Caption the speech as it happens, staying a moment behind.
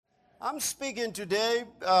I'm speaking today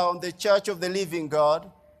on the Church of the Living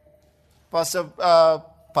God, Pastor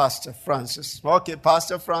Francis. Okay,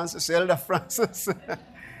 Pastor Francis, Elder Francis.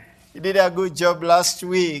 He did a good job last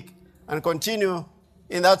week and continue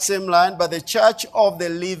in that same line, but the Church of the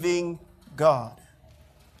Living God.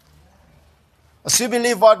 As we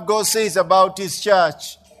believe what God says about His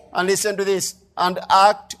church, and listen to this, and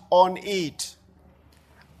act on it,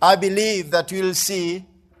 I believe that we'll see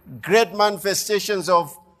great manifestations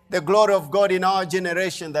of the glory of God in our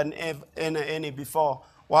generation than any before.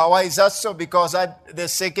 Why is that so? Because the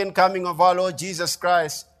second coming of our Lord Jesus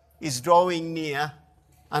Christ is drawing near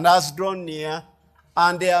and has drawn near,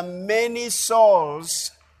 and there are many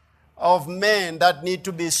souls of men that need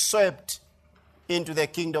to be swept into the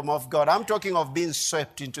kingdom of God. I'm talking of being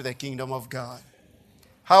swept into the kingdom of God.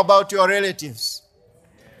 How about your relatives?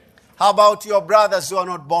 How about your brothers who are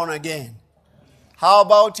not born again? How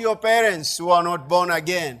about your parents who are not born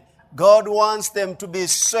again? God wants them to be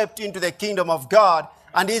swept into the kingdom of God,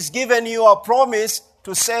 and He's given you a promise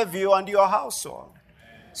to save you and your household.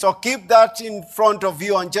 So keep that in front of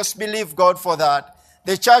you and just believe God for that.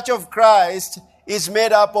 The Church of Christ is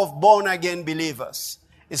made up of born-again believers.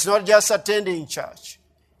 It's not just attending church.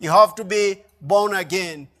 You have to be born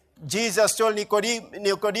again. Jesus told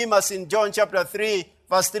Nicodemus in John chapter 3,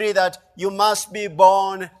 verse 3, that you must be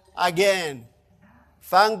born again.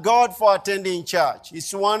 Thank God for attending church.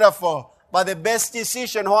 It's wonderful. But the best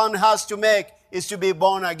decision one has to make is to be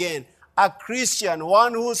born again. A Christian,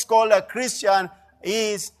 one who's called a Christian,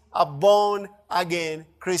 is a born-again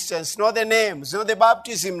Christian. It's not the name. It's not the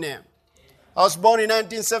baptism name. I was born in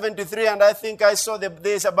 1973, and I think I saw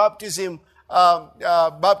there's a baptism,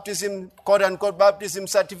 quote-unquote, baptism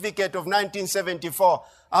certificate of 1974.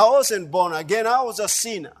 I wasn't born again. I was a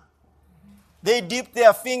sinner. They dipped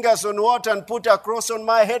their fingers on water and put a cross on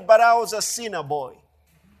my head, but I was a sinner boy.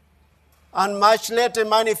 And much later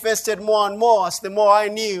manifested more and more as the more I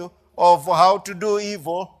knew of how to do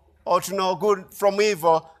evil or to know good from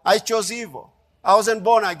evil, I chose evil. I wasn't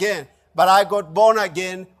born again, but I got born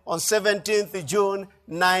again on 17th June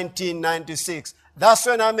 1996. That's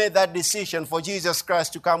when I made that decision for Jesus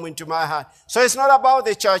Christ to come into my heart. So it's not about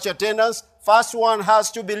the church attendance. First one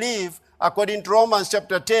has to believe, according to Romans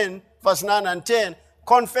chapter 10, verse 9 and 10,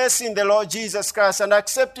 confessing the Lord Jesus Christ and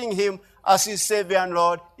accepting Him as His Savior and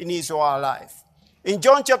Lord in His whole life. In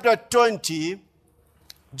John chapter 20,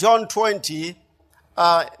 John 20,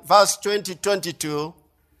 verse 20-22,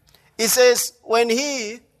 it says, when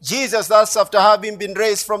Jesus, that's after having been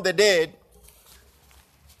raised from the dead,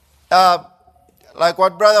 like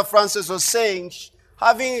what Brother Francis was saying,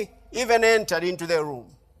 having even entered into the room.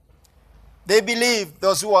 They believed,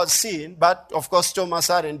 those who had seen, but of course Thomas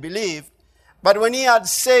hadn't believed. But when He had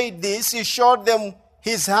said this, He showed them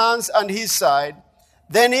His hands and His side.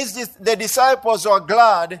 Then the disciples were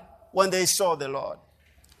glad when they saw the Lord.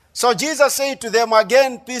 So Jesus said to them,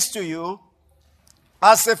 again, peace to you.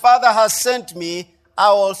 As the Father has sent me, I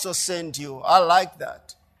also send you. I like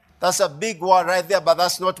that. That's a big word right there, but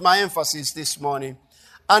that's not my emphasis this morning.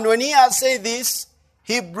 And when He had said this,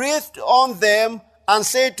 He breathed on them and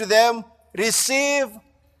said to them, receive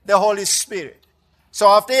the Holy Spirit. So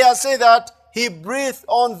after He had said that, He breathed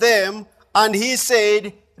on them and He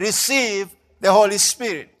said, receive the Holy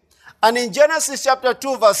Spirit. And in Genesis chapter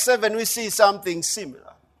 2, verse 7, we see something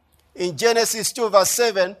similar. In Genesis 2, verse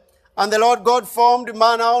 7, and the Lord God formed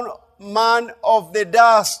man of the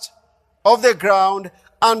dust of the ground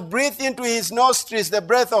and breathed into his nostrils the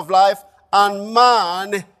breath of life, and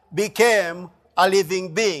man became a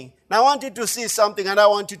living being. Now I want you to see something, and I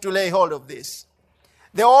want you to lay hold of this.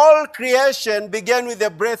 The whole creation began with the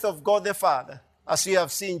breath of God the Father, as we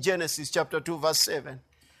have seen Genesis chapter 2, verse 7.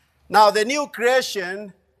 Now the new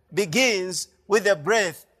creation begins with the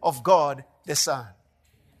breath of God the Son.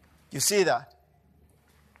 You see that?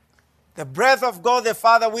 The breath of God the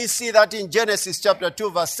Father, we see that in Genesis chapter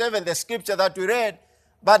 2, verse 7, the scripture that we read.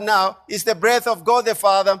 But now, it's the breath of God the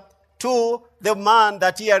Father to the man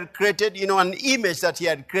that He had created, an image that He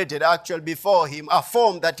had created actually before Him, a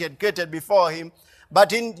form that He had created before Him.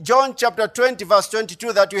 But in John chapter 20, verse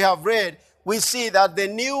 22 that we have read, we see that the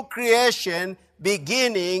new creation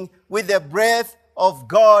beginning with the breath of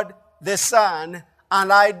God the Son.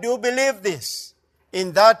 And I do believe this.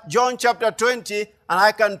 In that John chapter 20, and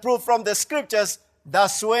I can prove from the scriptures,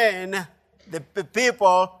 that's when the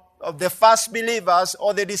people of the first believers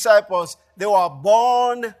or the disciples, they were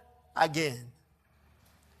born again.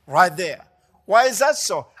 Right there. Why is that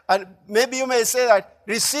so? And maybe you may say that,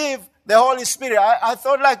 receive the Holy Spirit. I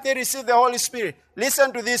thought like they received the Holy Spirit.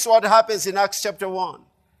 Listen to this, what happens in Acts chapter 1,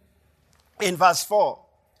 in verse 4.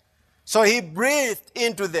 So he breathed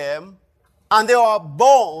into them, and they were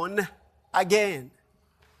born again.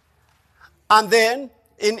 And then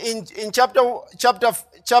in chapter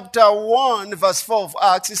 1, verse 4 of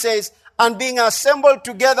Acts, he says, and being assembled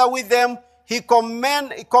together with them, he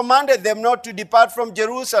commanded them not to depart from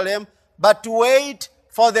Jerusalem, but to wait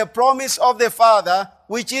for the promise of the Father,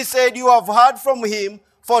 which he said, you have heard from him,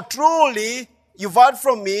 for truly, you've heard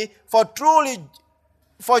from me, for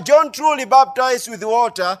John truly baptized with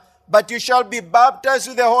water, but you shall be baptized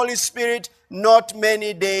with the Holy Spirit not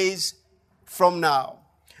many days from now.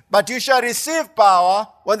 But you shall receive power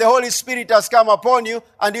when the Holy Spirit has come upon you,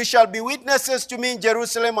 and you shall be witnesses to me in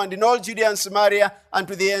Jerusalem and in all Judea and Samaria and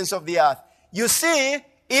to the ends of the earth. You see,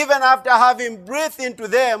 even after having breathed into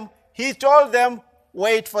them, he told them,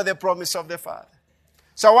 wait for the promise of the Father.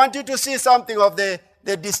 So I want you to see something of the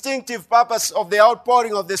distinctive purpose of the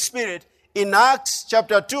outpouring of the Spirit in Acts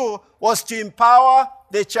chapter 2 was to empower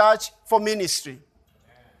the church for ministry.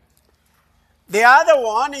 The other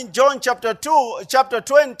one in John chapter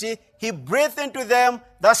 20, he breathed into them.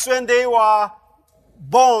 That's when they were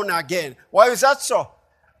born again. Why is that so?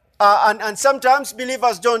 And sometimes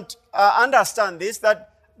believers don't understand this,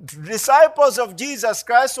 that disciples of Jesus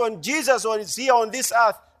Christ, when Jesus was here on this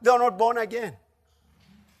earth, they were not born again.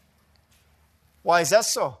 Why is that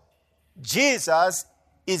so? Jesus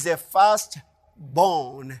is the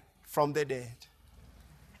firstborn from the dead.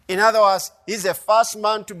 In other words, he's the first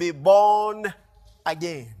man to be born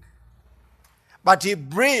again. But he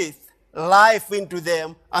breathed life into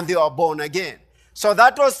them and they were born again. So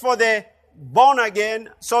that was for the born again,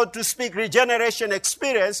 so to speak, regeneration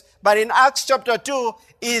experience. But in Acts chapter 2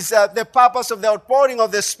 is the purpose of the outpouring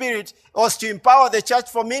of the Spirit was to empower the church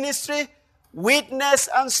for ministry, witness,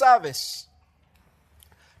 and service,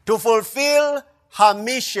 to fulfill her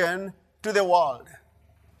mission to the world.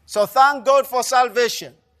 So thank God for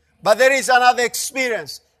salvation. But there is another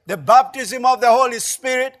experience, the baptism of the Holy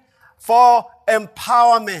Spirit for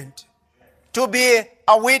empowerment, to be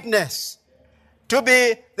a witness, to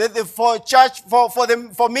be for church,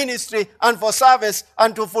 for ministry and for service,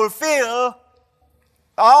 and to fulfill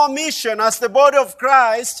our mission as the body of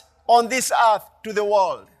Christ on this earth to the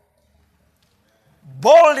world.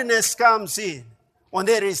 Boldness comes in when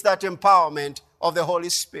there is that empowerment of the Holy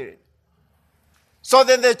Spirit. So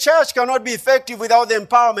then the church cannot be effective without the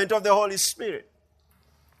empowerment of the Holy Spirit.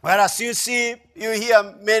 Whereas you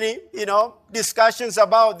hear many, discussions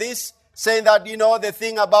about this, saying that, the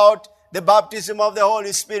thing about the baptism of the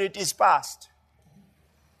Holy Spirit is past.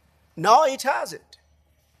 No, it hasn't.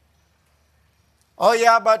 Oh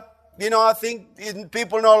yeah, but, I think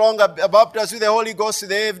people no longer baptized with the Holy Ghost,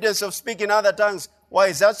 the evidence of speaking other tongues. Why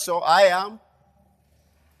is that so? I am.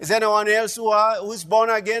 Is anyone else who's born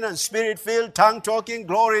again and spirit-filled, tongue-talking,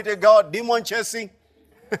 glory to God, demon-chasing?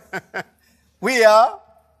 We are.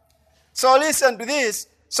 So listen to this.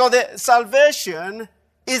 So the salvation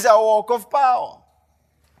is a work of power.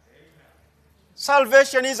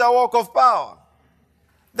 Salvation is a work of power.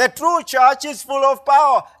 The true church is full of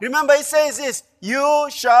power. Remember, it says this, you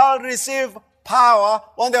shall receive power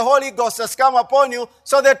when the Holy Ghost has come upon you.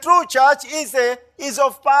 So the true church is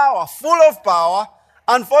of power, full of power.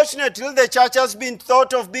 Unfortunately, the church has been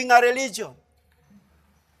thought of being a religion.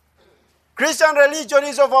 Christian religion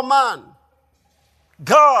is of a man.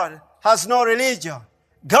 God has no religion.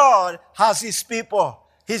 God has his people,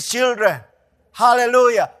 his children.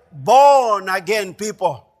 Hallelujah. Born again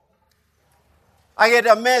people. I get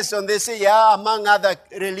amazed when they say, among other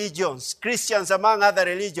religions, Christians among other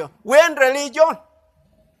religions. We're in religion.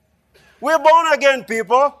 We're born again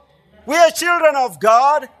people. We are children of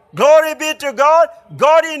God. Glory be to God.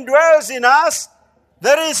 God indwells in us.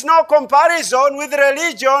 There is no comparison with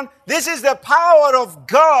religion. This is the power of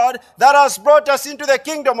God that has brought us into the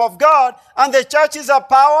kingdom of God. And the church is a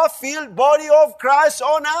power-filled body of Christ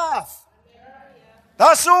on earth.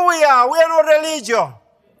 That's who we are. We are not religion.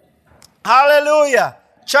 Hallelujah.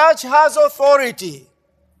 Church has authority.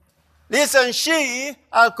 Listen,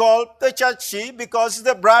 I'll call the church she because it's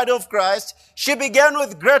the bride of Christ. She began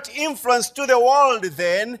with great influence to the world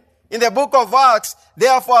then in the book of Acts.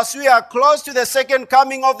 Therefore, as we are close to the second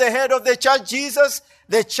coming of the head of the church, Jesus,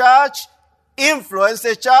 the church's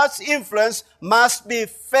influence must be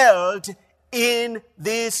felt in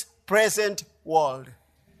this present world.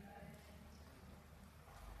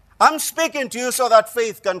 I'm speaking to you so that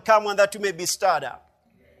faith can come and that you may be stirred up.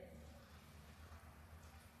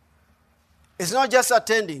 It's not just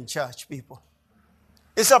attending church, people.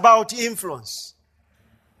 It's about influence.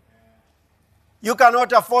 You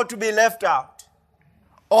cannot afford to be left out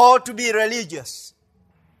or to be religious.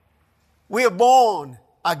 We are born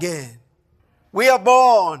again. We are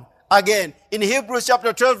born Again, in Hebrews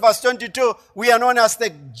chapter 12, verse 22, we are known as the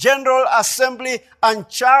General Assembly and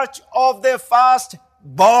Church of the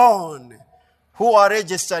Firstborn, who are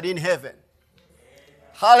registered in heaven.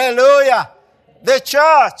 Hallelujah. The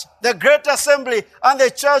church, the great assembly, and the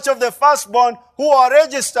church of the firstborn who are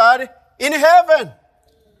registered in heaven.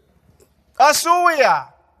 That's who we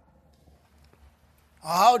are.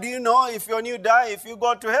 How do you know if when you die, if you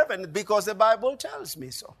go to heaven? Because the Bible tells me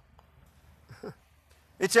so.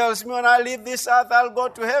 It tells me when I leave this earth, I'll go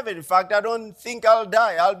to heaven. In fact, I don't think I'll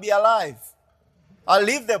die. I'll be alive. I'll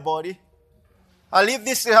leave the body. I'll leave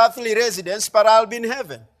this earthly residence, but I'll be in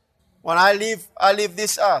heaven. When I leave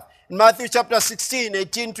this earth. In Matthew chapter 16,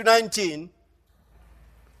 18 to 19,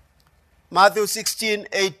 Matthew 16,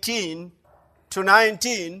 18 to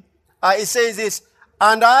 19, it says this,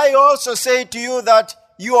 and I also say to you that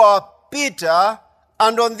you are Peter,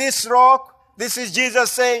 and on this rock, this is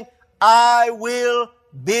Jesus saying, I will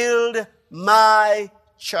build my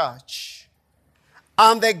church.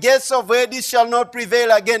 And the gates of Hades shall not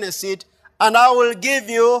prevail against it, and I will give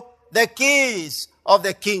you the keys of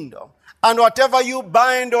the kingdom. And whatever you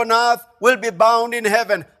bind on earth will be bound in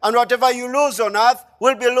heaven. And whatever you loose on earth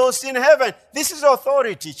will be loosed in heaven. This is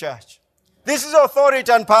authority, church. This is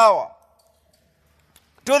authority and power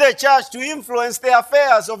to the church to influence the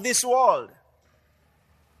affairs of this world.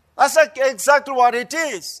 That's exactly what it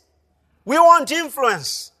is. We want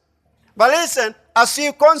influence. But listen, as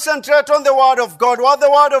you concentrate on the Word of God, what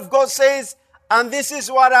the Word of God says, and this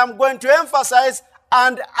is what I'm going to emphasize,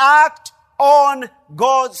 and act on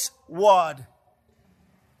God's Word.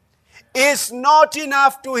 It's not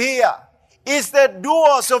enough to hear. It's the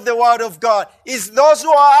doers of the Word of God. It's those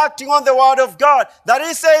who are acting on the Word of God. That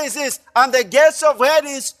He says this, and the gates of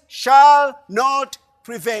Hades shall not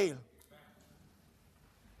prevail.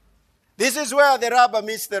 This is where the rubber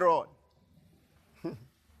meets the road.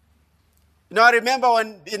 I remember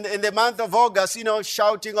when in the month of August,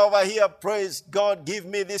 shouting over here, praise God, give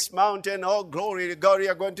me this mountain. Oh, glory to God, we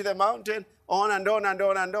are going to the mountain. On and on and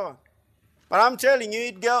on and on. But I'm telling you,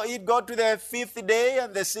 you'd go to the fifth day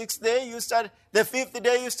and the sixth day, you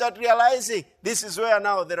start realizing this is where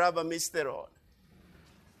now the rubber meets the road.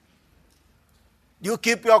 You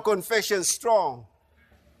keep your confession strong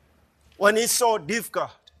when it's so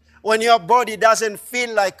difficult, when your body doesn't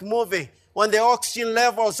feel like moving, when the oxygen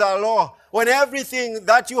levels are low, when everything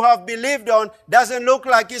that you have believed on doesn't look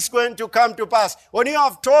like it's going to come to pass. When you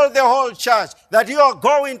have told the whole church that you are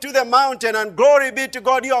going to the mountain and glory be to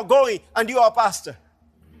God, you are going and you are pastor.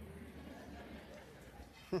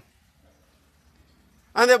 And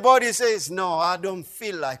the body says, no, I don't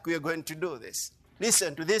feel like we are going to do this.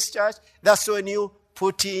 Listen to this, church. That's when you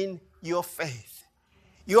put in your faith.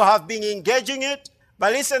 You have been engaging it,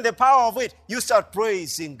 but listen, the power of it, you start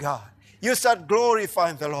praising God. You start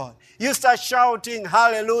glorifying the Lord. You start shouting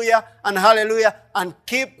hallelujah, and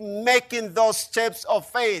keep making those steps of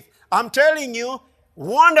faith. I'm telling you,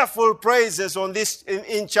 wonderful praises on this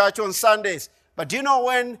in church on Sundays. But do you know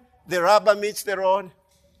when the rubber meets the road?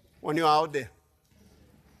 When you're out there.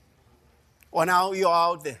 When you're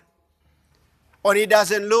out there. When it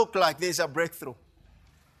doesn't look like there's a breakthrough.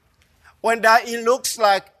 When it looks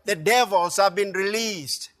like the devils have been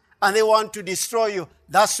released and they want to destroy you.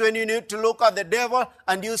 That's when you need to look at the devil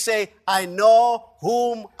and you say, I know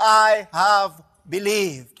whom I have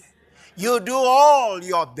believed. You do all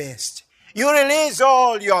your best. You release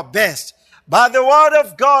all your best. But the word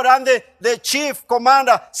of God and the chief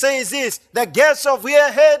commander says this, the gates of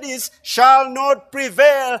Hades shall not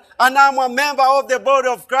prevail, and I'm a member of the body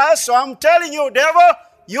of Christ. So I'm telling you, devil,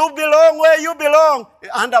 you belong where you belong,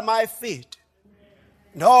 under my feet.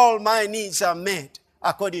 And all my needs are met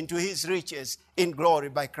according to His riches in glory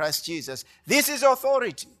by Christ Jesus. This is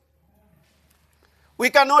authority. We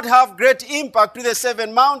cannot have great impact to the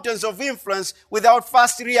 7 mountains of influence without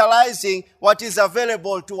first realizing what is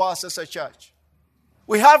available to us as a church.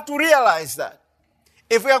 We have to realize that.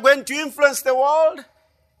 If we are going to influence the world,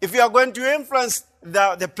 if we are going to influence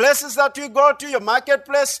the places that we go to, your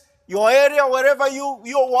marketplace, your area, wherever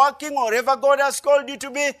you're working, or wherever God has called you to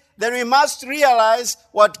be, then we must realize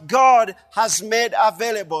what God has made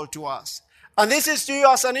available to us. And this is to you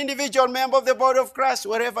as an individual member of the body of Christ,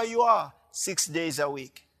 wherever you are, 6 days a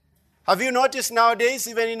week. Have you noticed nowadays,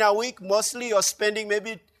 even in a week, mostly you're spending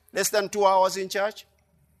maybe less than 2 hours in church?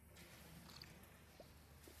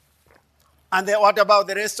 And then what about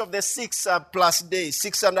the rest of the 6 plus days,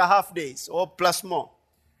 6.5 days, or plus more,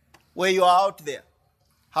 where you are out there?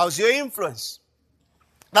 How's your influence?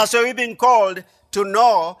 That's why we've been called to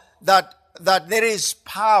know that there is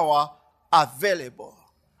power available.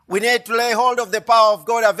 We need to lay hold of the power of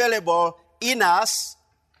God available in us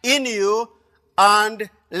in you and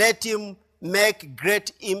let him make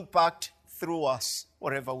great impact through us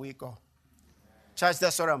wherever we go. Church,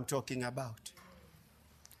 that's what I'm talking about.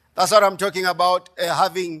 That's what I'm talking about,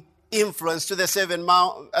 having influence to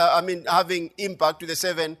the having impact to the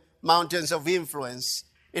 7 mountains of influence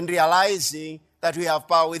in realizing that we have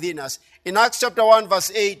power within us. In Acts chapter 1,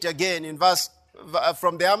 verse 8, again,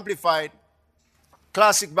 from the Amplified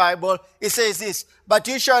Classic Bible, it says this, but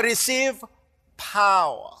you shall receive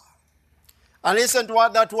power. And listen to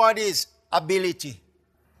what that word is, ability.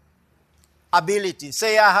 Ability.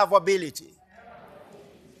 Say, I have ability.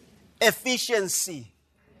 Efficiency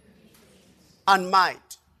and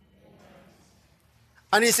might.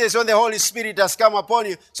 And he says, when the Holy Spirit has come upon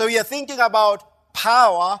you. So we are thinking about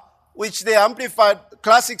power, which the Amplified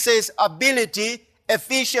Classic says ability,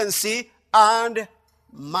 efficiency, and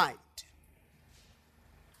might.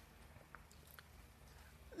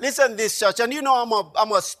 Listen to this, church. And you know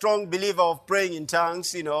I'm a strong believer of praying in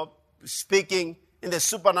tongues, speaking in the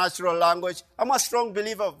supernatural language. I'm a strong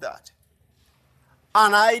believer of that.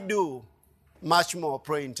 And I do much more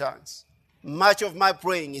pray in tongues. Much of my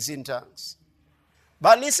praying is in tongues.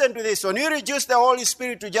 But listen to this. When you reduce the Holy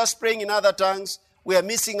Spirit to just praying in other tongues, we are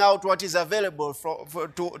missing out what is available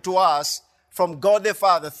to us from God the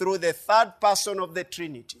Father through the third person of the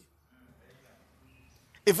Trinity.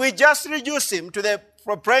 If we just reduce him to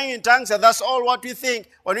for praying in tongues, and that's all what we think,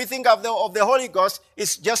 when we think of the Holy Ghost,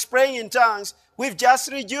 it's just praying in tongues, we've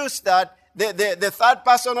just reduced that, the third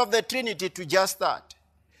person of the Trinity, to just that.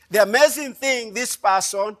 The amazing thing, this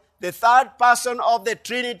person, the third person of the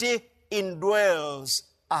Trinity, indwells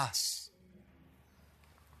us.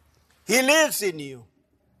 He lives in you.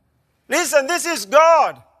 Listen, this is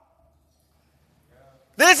God.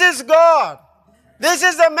 This is God. This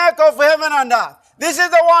is the maker of heaven and earth. This is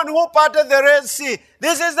the one who parted the Red Sea.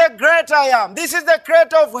 This is the great I am. This is the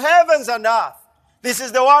creator of heavens and earth. This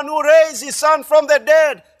is the one who raised his Son from the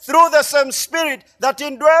dead through the same Spirit that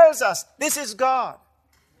indwells us. This is God.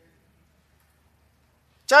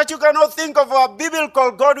 Church, you cannot think of a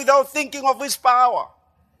biblical God without thinking of his power.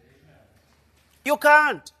 You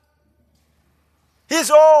can't.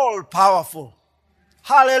 He's all powerful.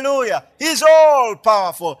 Hallelujah. He's all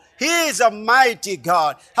powerful. He is a mighty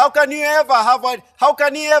God. How can he ever have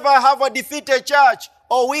a defeated church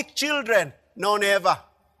or weak children? No, never.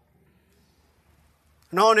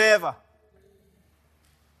 No, never.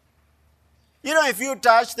 If you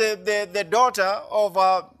touch the daughter of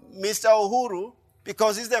Mr. Uhuru,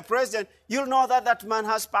 because he's the president, you'll know that man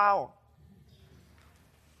has power.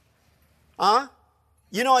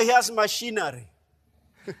 He has machinery.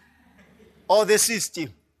 Or the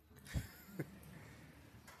system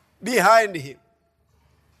behind him.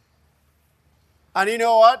 And you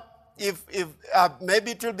know what? If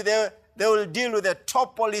maybe it will be they will deal with the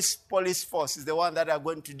top police force is the one that are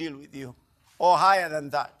going to deal with you. Or higher than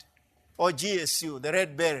that. Or GSU, the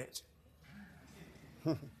Red Beret.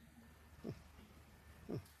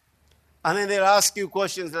 And then they'll ask you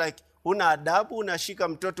questions like, una adabu, unashika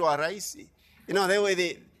mtoto wa raisi? The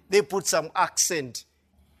way they put some accent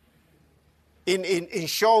in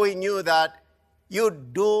showing you that you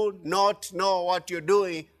do not know what you're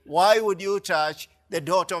doing. Why would you touch the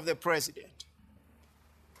daughter of the president?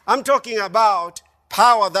 I'm talking about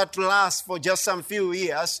power that lasts for just some few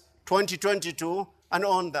years, 2022 and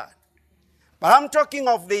on that. But I'm talking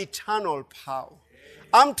of the eternal power.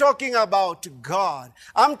 I'm talking about God.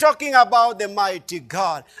 I'm talking about the mighty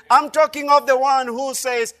God. I'm talking of the one who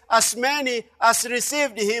says, as many as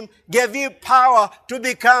received him, gave you power to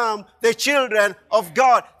become the children of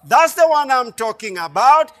God. That's the one I'm talking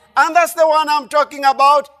about. And that's the one I'm talking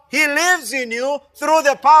about. He lives in you through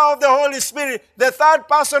the power of the Holy Spirit, the third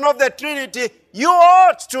person of the Trinity. You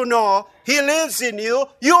ought to know he lives in you.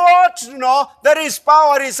 You ought to know there is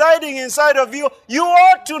power residing inside of you. You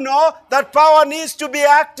ought to know that power needs to be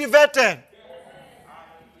activated.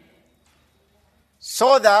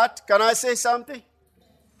 So that, can I say something?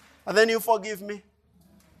 And then you forgive me.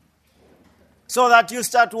 So that you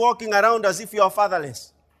start walking around as if you are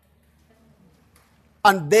fatherless.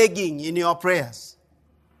 And begging in your prayers.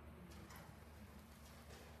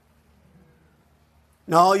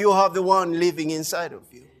 Now you have the one living inside of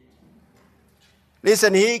you.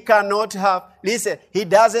 Listen, he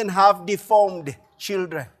doesn't have deformed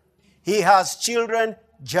children. He has children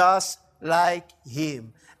just like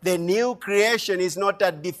him. The new creation is not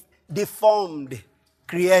a deformed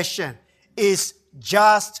creation. It's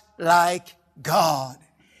just like God.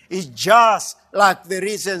 It's just like the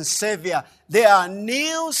risen Savior. They are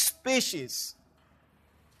new species,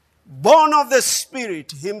 born of the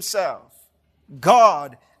Spirit himself.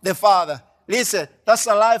 God the Father Listen, that's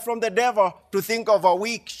a lie from the devil to think of a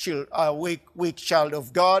weak child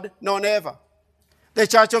of God. No, never. The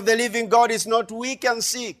church of the living God is not weak and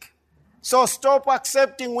sick. So stop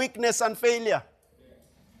accepting weakness and failure.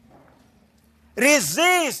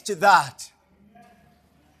 Resist that.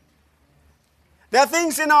 There are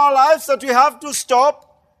things in our lives that we have to stop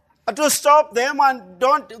them and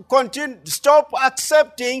don't continue. Stop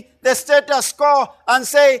accepting the status quo and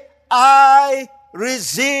say, I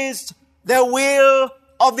resist the will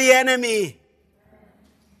of the enemy.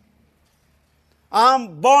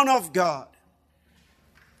 I'm born of God.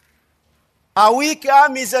 A weak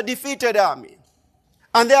army is a defeated army.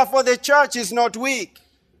 And therefore the church is not weak.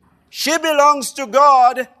 She belongs to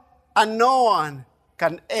God, and no one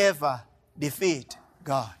can ever defeat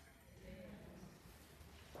God.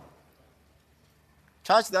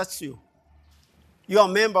 Church, that's you. You are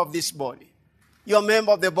a member of this body. You are a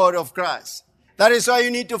member of the body of Christ. That is why you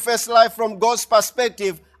need to face life from God's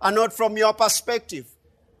perspective and not from your perspective.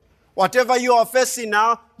 Whatever you are facing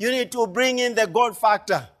now, you need to bring in the God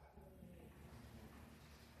factor.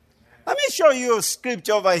 Let me show you a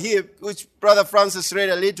scripture over here, which Brother Francis read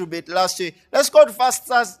a little bit last week. Let's go to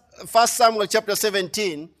 1 Samuel chapter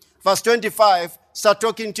 17, verse 25. Start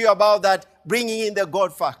talking to you about that, bringing in the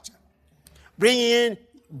God factor. Bringing in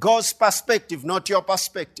God's perspective, not your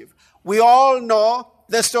perspective. We all know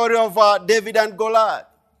the story of David and Goliath.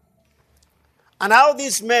 And how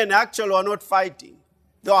these men actually were not fighting.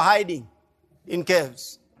 They were hiding in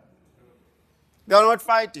caves. They were not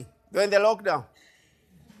fighting. They were in the lockdown.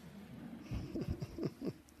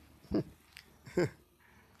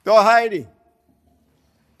 They were hiding.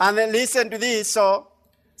 And then listen to this. So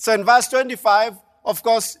in verse 25, of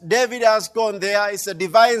course, David has gone there. It's a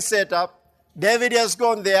divine setup. David has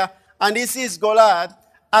gone there, and he sees Goliath.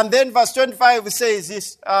 And then verse 25 says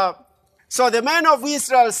this. So the men of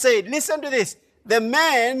Israel said, listen to this. The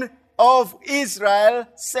men of Israel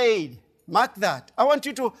said, mark that. I want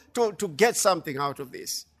you to get something out of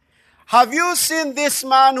this. Have you seen this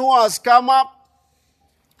man who has come up?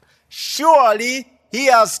 Surely he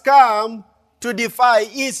has come to defy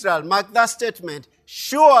Israel. Mark that statement.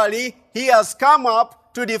 Surely he has come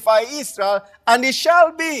up to defy Israel, and it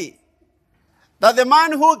shall be that the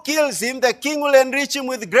man who kills him, the king will enrich him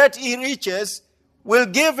with great riches, will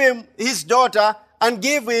give him his daughter, and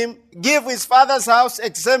give his father's house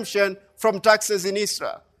exemption from taxes in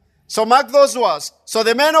Israel. So mark those words. So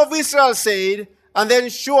the men of Israel said, and then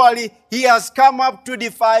surely he has come up to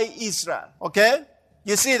defy Israel. Okay?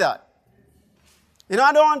 You see that? You know,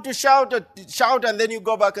 I don't want to shout and then you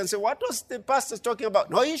go back and say, what was the pastor talking about?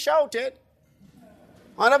 No, he shouted.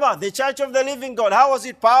 What about the church of the living God? How was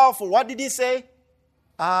it powerful? What did he say?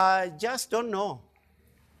 I just don't know.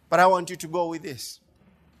 But I want you to go with this.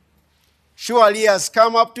 Surely he has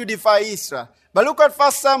come up to defy Israel. But look at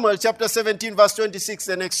 1 Samuel chapter 17, verse 26,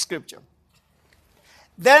 the next scripture.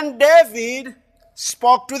 Then David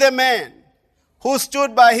spoke to the men who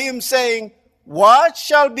stood by him, saying, what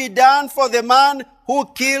shall be done for the man who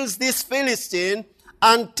kills this Philistine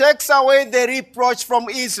and takes away the reproach from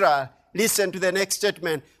Israel? Listen to the next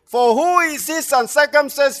statement. For who is this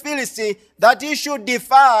uncircumcised Philistine that he should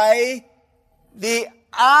defy the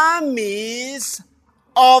armies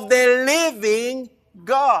of the living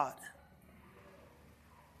God?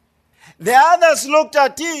 The others looked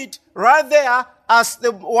at it right there as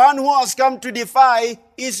the one who has come to defy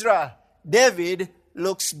Israel. David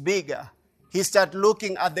looks bigger. He starts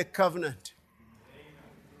looking at the covenant.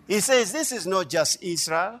 He says, this is not just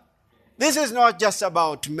Israel. This is not just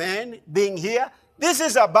about men being here. This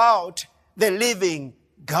is about the living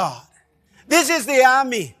God. This is the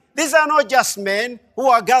army. These are not just men who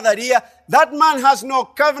are gathered here. That man has no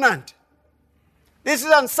covenant. This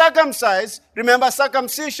is uncircumcised. Remember,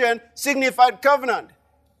 circumcision signified covenant.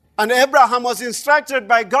 And Abraham was instructed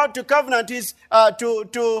by God to covenant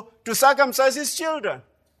to circumcise his children.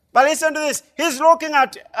 But listen to this. He's looking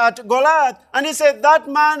at Goliath and he said, that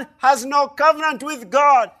man has no covenant with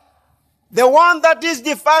God. The one that is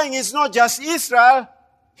defying is not just Israel,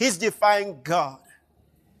 he's defying God.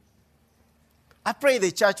 I pray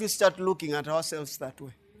the church will start looking at ourselves that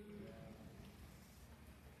way.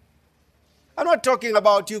 I'm not talking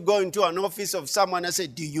about you going to an office of someone and say,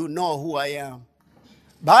 do you know who I am?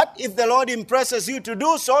 But if the Lord impresses you to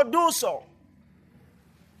do so, do so.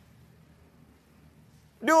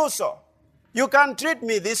 Do so. You can't treat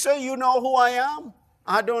me this way. You know who I am?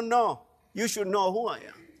 I don't know. You should know who I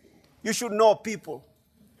am. You should know people.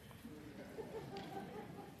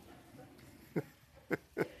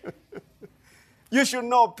 You should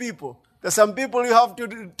know people. There's some people you have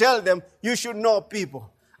to tell them, you should know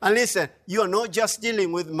people. And listen, you are not just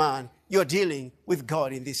dealing with man. you're dealing with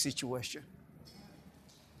God in this situation.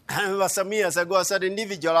 I remember some years ago, I said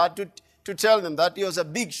individual, I had to tell them that he was a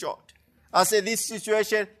big shot. I said, this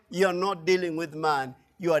situation, you're not dealing with man.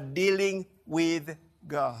 You are dealing with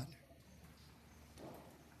God.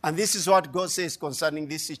 And this is what God says concerning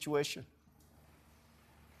this situation.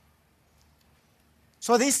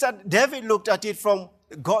 So David looked at it from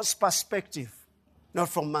God's perspective, not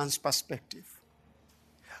from man's perspective.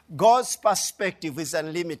 God's perspective is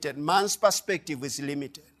unlimited. Man's perspective is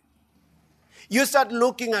limited. You start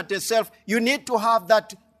looking at yourself, you need to have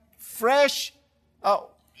that fresh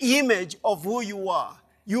image of who you are.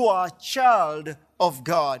 You are a child of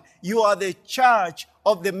God. You are the church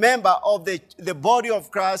of the member of the body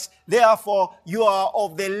of Christ. Therefore, you are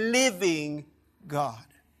of the living God.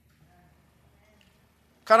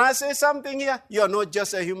 Can I say something here? You are not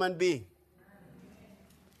just a human being.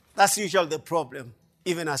 That's usually the problem,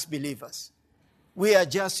 even as believers. We are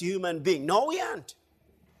just human beings. No, we aren't.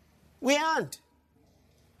 We aren't.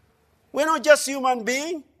 We're not just human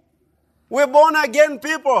beings. We're born again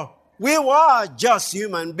people. We were just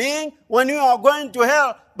human beings when we were going to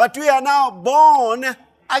hell, but we are now born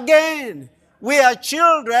again. We are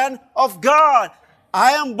children of God.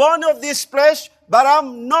 I am born of this flesh, but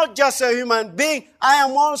I'm not just a human being. I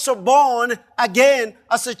am also born again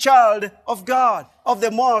as a child of God, of the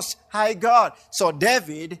Most High God. So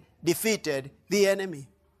David defeated the enemy.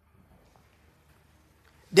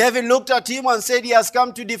 David looked at him and said, he has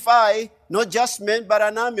come to defy not just men, but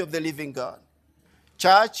an army of the living God.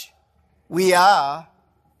 Church, we are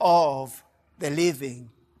of the living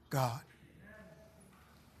God.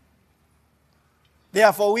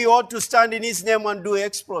 Therefore, we ought to stand in his name and do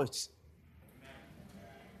exploits.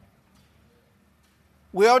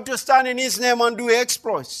 We ought to stand in his name and do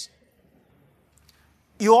exploits.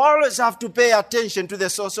 You always have to pay attention to the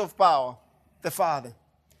source of power, the Father.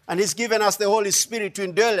 And he's given us the Holy Spirit to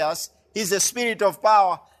indwell us. He's the Spirit of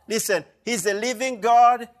power. Listen, he's the living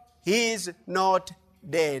God. He is not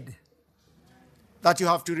dead. That you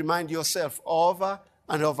have to remind yourself over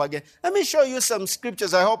and over again. Let me show you some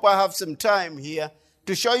scriptures. I hope I have some time here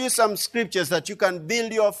to show you some scriptures that you can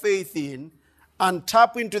build your faith in and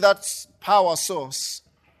tap into that power source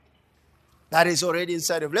that is already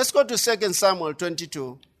inside of you. Let's go to 2 Samuel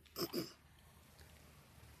 22.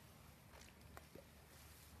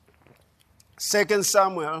 2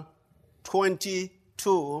 Samuel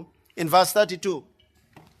 22 in verse 32.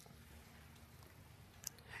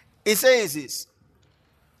 It says this,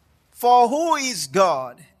 for who is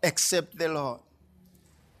God except the Lord?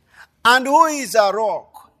 And who is a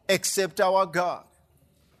rock except our God?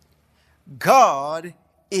 God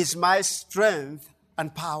is my strength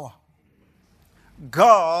and power.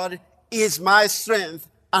 God is my strength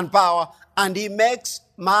and power, and he makes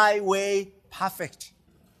my way perfect.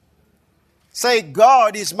 Say,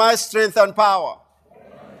 God is my strength and power.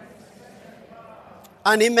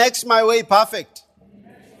 And he makes my way perfect.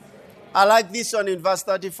 I like this one in verse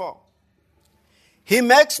 34. He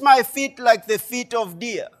makes my feet like the feet of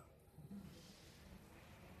deer.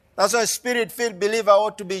 That's why a spirit-filled believer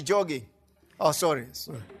ought to be jogging. Oh, sorry.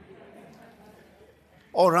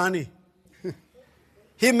 Or running.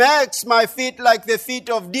 He makes my feet like the feet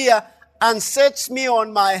of deer and sets me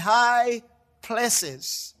on my high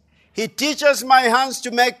places. He teaches my hands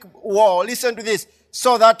to make war. Listen to this.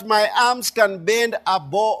 So that my arms can bend a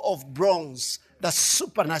bow of bronze. The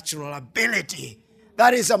supernatural ability.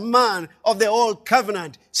 That is a man of the old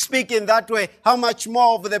covenant speaking that way. How much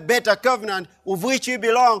more of the better covenant of which we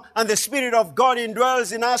belong, and the Spirit of God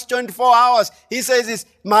indwells in us 24 hours. He says this,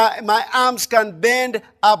 my arms can bend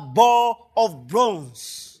a bow of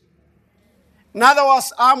bronze. In other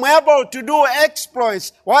words, I'm able to do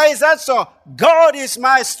exploits. Why is that so? God is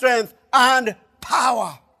my strength and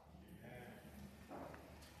power.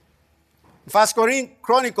 1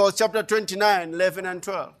 Chronicles chapter 29, 11 and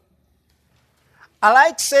 12. I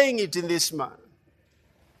like saying it in this manner.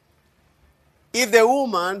 If the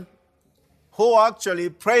woman who actually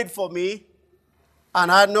prayed for me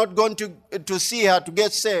and I had not gone to see her to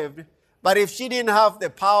get saved, but if she didn't have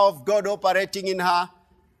the power of God operating in her,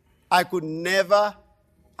 I could never,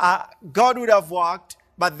 God would have worked,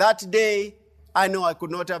 but that day, I know I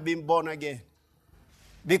could not have been born again.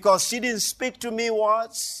 Because she didn't speak to me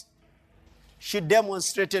words, she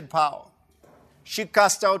demonstrated power. She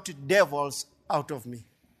cast out devils out of me.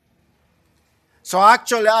 So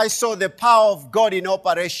actually, I saw the power of God in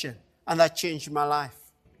operation, and that changed my life.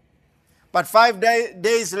 But 5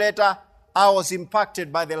 days later, I was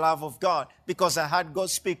impacted by the love of God because I had God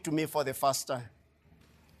speak to me for the first time.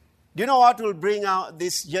 Do you know what will bring out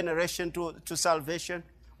this generation to salvation?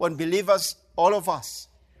 When believers, all of us,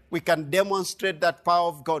 we can demonstrate that power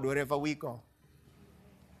of God wherever we go.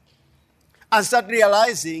 And start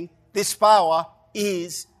realizing this power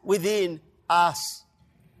is within us.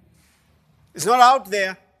 It's not out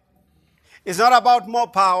there. It's not about more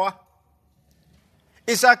power.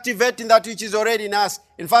 It's activating that which is already in us.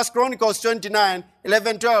 In 1 Chronicles 29,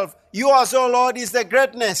 11, 12, yours, O Lord, is the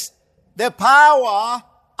greatness, the power,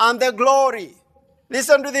 and the glory.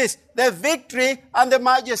 Listen to this. The victory and the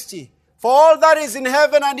majesty. For all that is in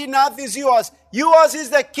heaven and in earth is yours. Yours is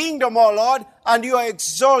the kingdom, O Lord, and you are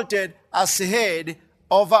exalted as head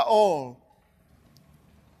over all.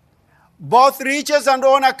 Both riches and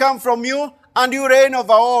honor come from you, and you reign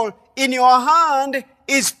over all. In your hand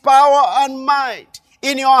is power and might.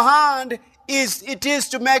 In your hand it is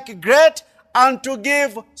to make great and to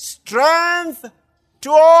give strength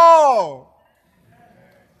to all.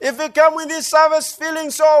 If you come in this service feeling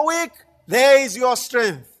so weak, there is your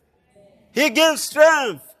strength. He gives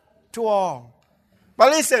strength to all.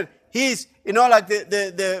 But listen, he's, like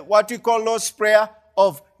the what we call Lord's Prayer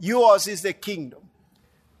of yours is the kingdom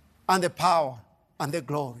and the power and the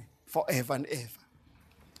glory forever and ever.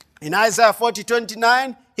 In Isaiah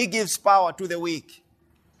 40:29, he gives power to the weak.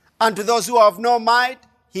 And to those who have no might,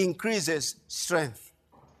 he increases strength.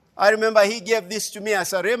 I remember he gave this to me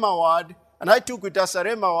as a Rhema word, and I took it as a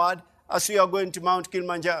Rhema word as we are going to Mount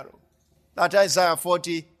Kilimanjaro. That Isaiah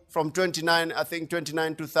 40 from 29, I think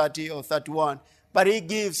 29 to 30 or 31. But he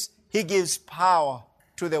gives power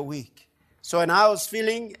to the weak. So when I was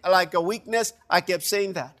feeling like a weakness, I kept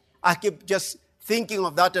saying that. I kept just thinking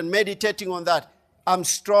of that and meditating on that. I'm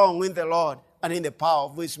strong in the Lord and in the power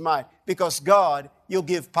of his might. Because God, you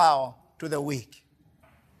give power to the weak.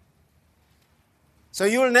 So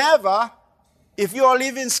you'll never, if you are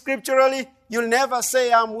living scripturally, you'll never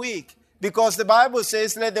say I'm weak. Because the Bible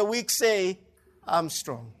says, let the weak say, I'm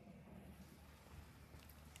strong.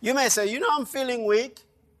 You may say, I'm feeling weak.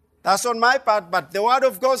 That's on my part, but the word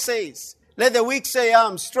of God says, let the weak say,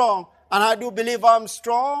 I'm strong. And I do believe I'm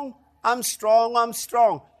strong. I'm strong, I'm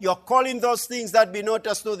strong. You're calling those things that be not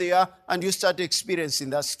as though they are, and you start experiencing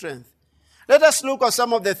that strength. Let us look at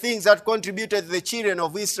some of the things that contributed to the children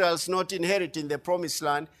of Israel's not inheriting the promised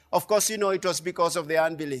land. Of course, it was because of their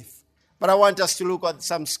unbelief. But I want us to look at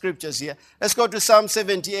some scriptures here. Let's go to Psalm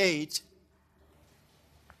 78.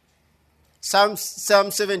 Psalm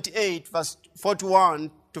 78, verse 41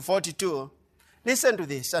 to 42. Listen to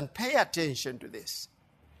this and pay attention to this.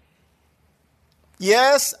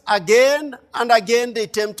 Yes, again and again they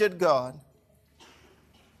tempted God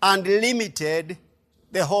and limited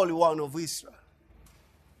the Holy One of Israel.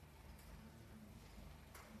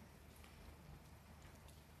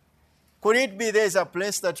 Could it be there's a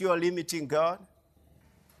place that you are limiting God?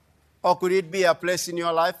 Or could it be a place in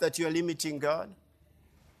your life that you are limiting God?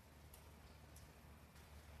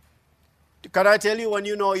 Can I tell you when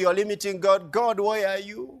you know you are limiting God, God, where are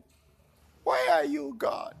you? Where are you,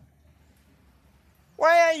 God?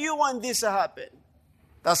 Why are you when this happen?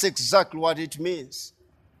 That's exactly what it means.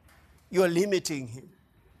 You're limiting him.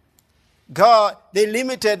 God, they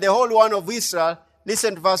limited the Holy One of Israel.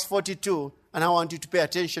 Listen to verse 42, and I want you to pay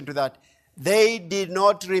attention to that. They did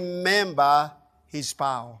not remember his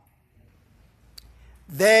power.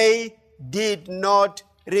 They did not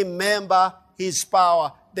remember his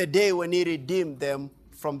power the day when he redeemed them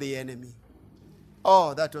from the enemy.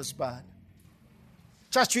 Oh, that was bad.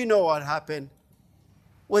 Church, we know what happened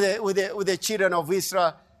with the children of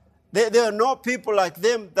Israel. There are no people like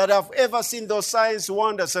them that have ever seen those signs,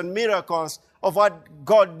 wonders, and miracles of what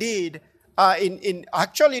God did in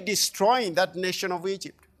actually destroying that nation of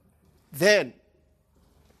Egypt. Then,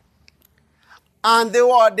 and they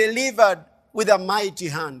were delivered with a mighty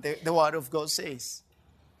hand, the word of God says.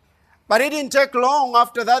 But it didn't take long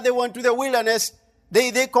after that. They went to the wilderness.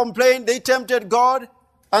 They complained, they tempted God,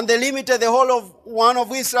 and they limited the whole of one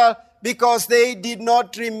of Israel because they did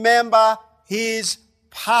not remember his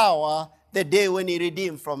power the day when he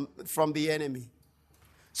redeemed from the enemy.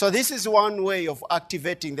 So this is one way of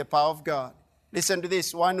activating the power of God. Listen to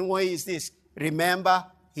this. One way is this. Remember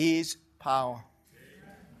his power.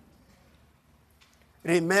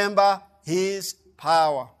 Remember his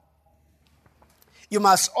power. You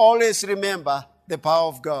must always remember the power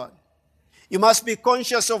of God. You must be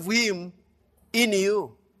conscious of him in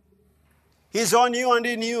you. He's on you and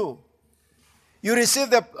in you. You receive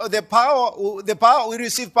the power, we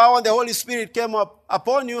receive power and the Holy Spirit came up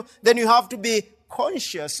upon you, then you have to be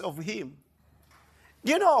conscious of him.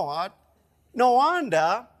 You know what? No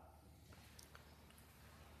wonder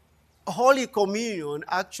Holy Communion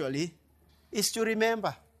actually is to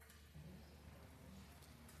remember.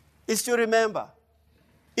 It's to remember.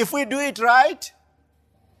 If we do it right,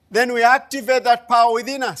 then we activate that power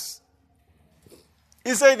within us.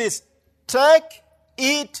 He said this, take,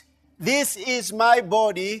 eat, this is my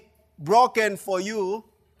body broken for you.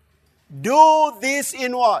 Do this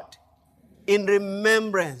in what? In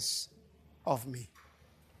remembrance of me.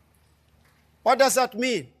 What does that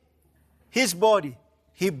mean? His body,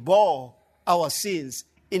 he bore our sins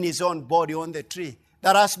in his own body on the tree.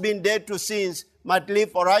 That has been dead to sins, might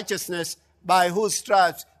live for righteousness, by whose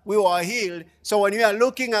stripes we were healed. So when we are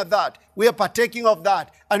looking at that, we are partaking of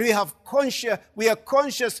that, and we are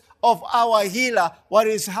conscious of our healer, what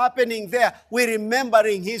is happening there. We're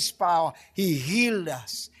remembering his power. He healed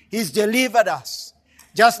us. He's delivered us.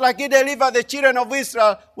 Just like he delivered the children of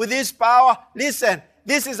Israel with his power. Listen,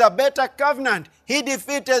 this is a better covenant. He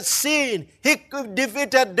defeated sin. He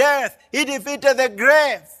defeated death. He defeated the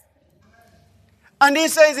grave. And he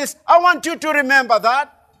says this, I want you to remember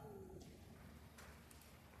that.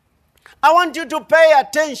 I want you to pay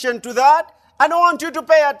attention to that. I don't want you to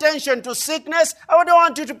pay attention to sickness. I don't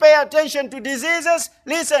want you to pay attention to diseases.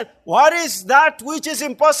 Listen, what is that which is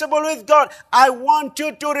impossible with God? I want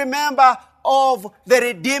you to remember of the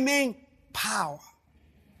redeeming power.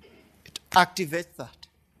 It activates that.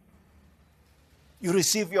 You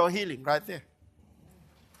receive your healing right there.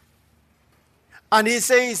 And he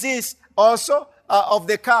says this also of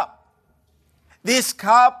the cup. This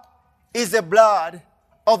cup is the blood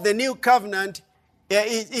of the new covenant,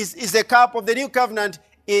 is the cup of the new covenant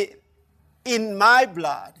in my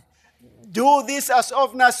blood. Do this as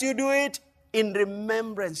often as you do it in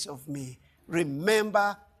remembrance of me.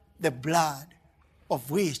 Remember the blood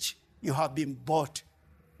of which you have been bought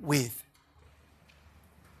with.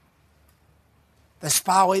 There's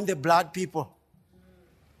power in the blood, people.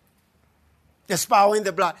 There's power in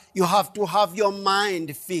the blood. You have to have your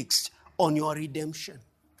mind fixed on your redemption.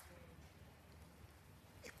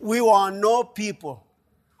 We were no people.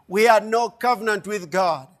 We had no covenant with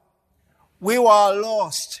God. We were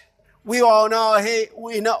lost. We were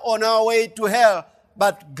on our way to hell.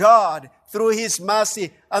 But God, through his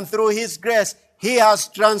mercy and through his grace, he has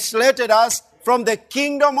translated us from the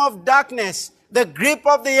kingdom of darkness, the grip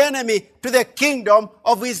of the enemy, to the kingdom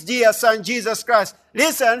of his dear Son, Jesus Christ.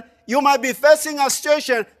 Listen, you might be facing a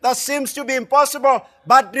situation that seems to be impossible,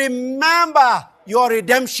 but remember your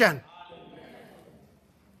redemption.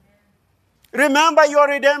 Remember your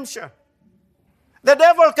redemption. The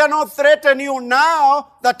devil cannot threaten you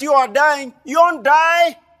now that you are dying. You won't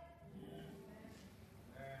die.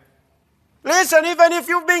 Listen, even if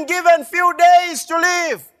you've been given few days to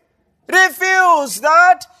live, refuse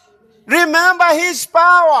that. Remember his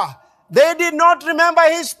power. They did not remember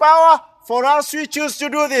his power. For us, we choose to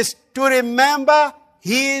do this, to remember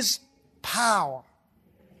his power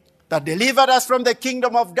that delivered us from the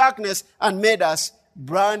kingdom of darkness and made us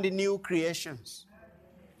brand new creations.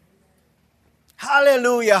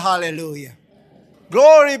 Hallelujah, hallelujah.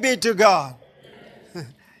 Glory be to God.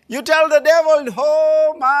 You tell the devil,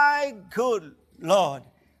 oh my good Lord,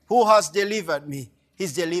 who has delivered me,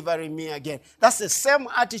 he's delivering me again. That's the same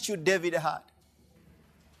attitude David had.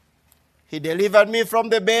 He delivered me from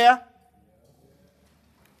the bear.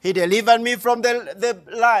 He delivered me from the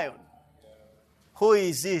lion. Who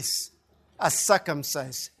is this? A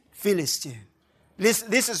circumcised Philistine.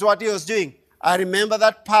 This is what he was doing. I remember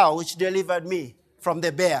that power which delivered me from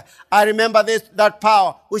the bear. I remember that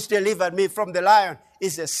power which delivered me from the lion.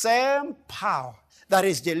 It's the same power that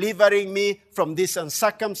is delivering me from this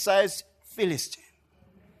uncircumcised Philistine.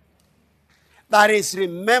 That is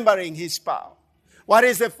remembering his power. What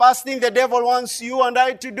is the first thing the devil wants you and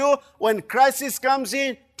I to do when crisis comes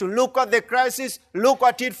in? To look at the crisis, look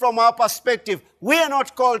at it from our perspective. We are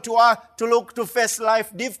not called to face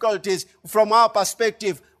life difficulties from our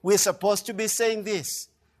perspective. We're supposed to be saying this.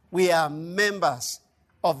 We are members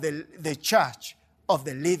of the church of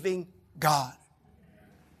the living God.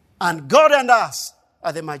 And God and us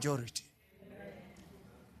are the majority.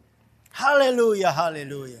 Hallelujah,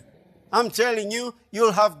 hallelujah. I'm telling you,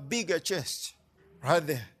 you'll have bigger chest right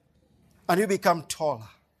there. And you become taller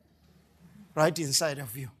right inside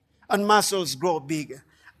of you. And muscles grow bigger.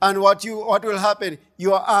 And what will happen?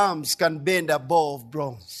 Your arms can bend a bow of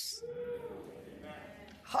bronze.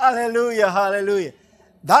 Hallelujah, hallelujah.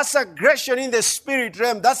 That's aggression in the spirit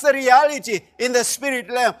realm. That's the reality in the spirit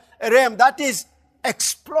realm. That is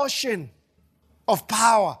explosion of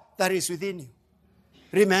power that is within you.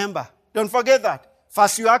 Remember, don't forget that.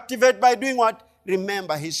 First, you activate by doing what?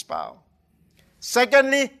 Remember his power.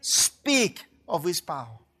 Secondly, speak of his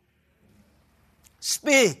power.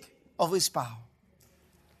 Speak of his power.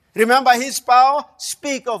 Remember his power,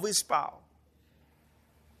 speak of his power.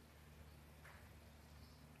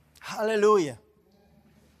 Hallelujah.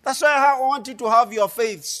 That's why I want you to have your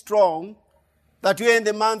faith strong, that we're in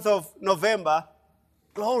the month of November.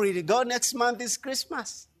 Glory to God, next month is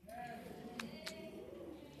Christmas.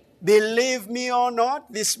 Believe me or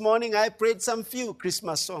not, this morning I prayed some few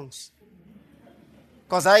Christmas songs.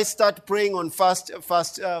 Because I start praying on first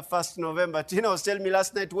November. Tina was telling me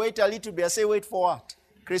last night, wait a little bit. I say, wait for what?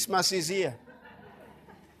 Christmas is here.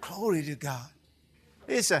 Glory to God.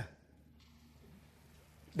 Listen,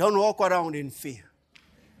 don't walk around in fear.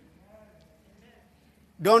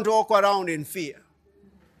 Don't walk around in fear.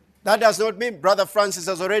 That does not mean, Brother Francis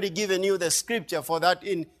has already given you the scripture for that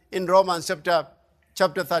in Romans chapter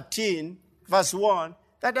 13, verse 1.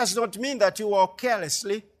 That does not mean that you walk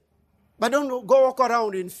carelessly, but don't go walk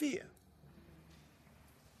around in fear.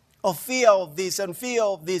 Of fear of this and fear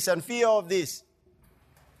of this and fear of this.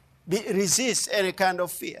 Resist any kind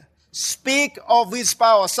of fear. Speak of his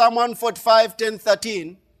power. Psalm 145, 10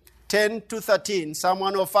 to 13. Psalm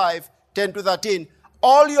 105, 10 to 13.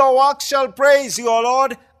 All your works shall praise you, O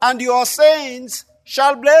Lord, and your saints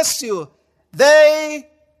shall bless you. They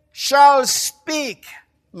shall speak.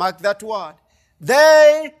 Mark that word.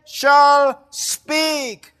 They shall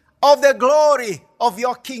speak of the glory of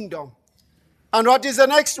your kingdom. And what is the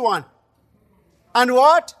next one? And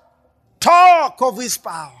what? Talk of his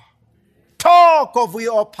power. Talk of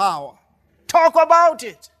your power. Talk about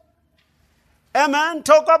it. Amen.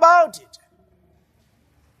 Talk about it.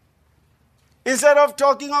 Instead of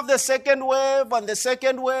talking of the second wave and the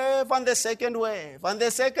second wave and the second wave and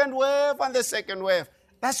the second wave and the second wave.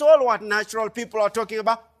 That's all what natural people are talking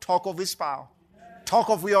about. Talk of his power. Talk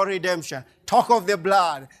of your redemption. Talk of the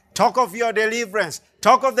blood. Talk of your deliverance.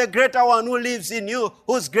 Talk of the greater one who lives in you,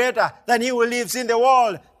 who's greater than he who lives in the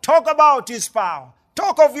world. Talk about his power.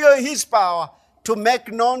 Talk of his power to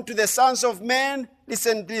make known to the sons of men,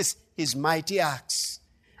 listen to this, his mighty acts.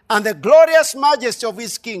 And the glorious majesty of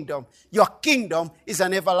his kingdom. Your kingdom is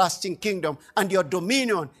an everlasting kingdom, and your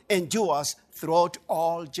dominion endures throughout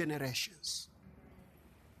all generations.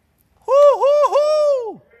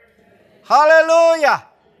 Hoo-hoo-hoo! Hallelujah!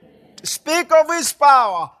 Speak of his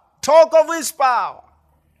power. Talk of his power.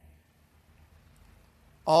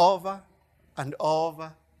 Over and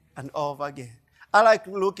over and over again. I like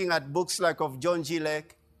looking at books like of John G.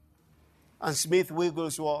 Lake and Smith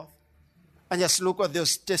Wigglesworth. And just look at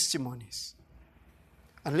those testimonies.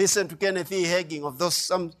 And listen to Kenneth E. Hagin of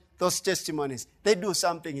those testimonies. They do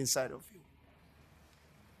something inside of you.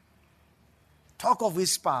 Talk of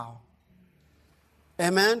his power.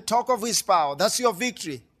 Amen. Talk of his power. That's your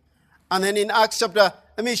victory. And then in Acts chapter,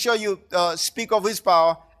 let me show you, speak of his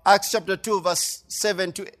power. Acts chapter 2, verse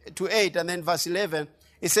 7 to 8, and then verse 11.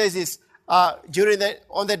 It says this, on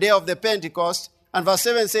the day of the Pentecost. And verse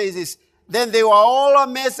 7 says this, then they were all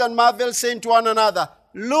amazed and marveled, saying to one another,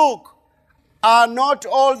 look, are not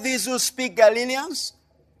all these who speak Galileans?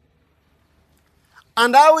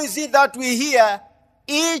 And how is it that we hear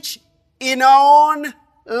each in our own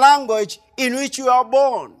language in which we are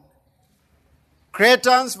born?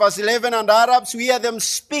 Cretans, verse 11, and Arabs, we hear them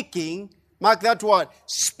speaking, mark that word,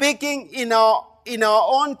 speaking in our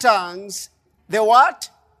own tongues, the what?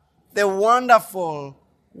 The wonderful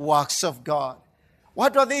works of God.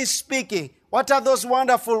 What are they speaking? What are those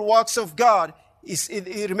wonderful works of God?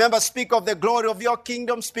 Remember, speak of the glory of your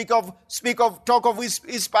kingdom. Talk of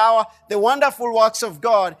his power. The wonderful works of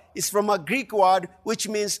God is from a Greek word which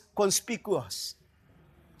means conspicuous.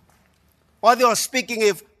 What they are speaking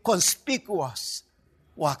of conspicuous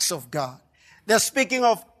works of God. They're speaking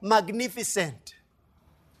of magnificent.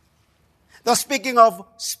 They're speaking of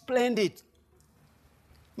splendid,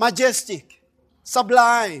 majestic,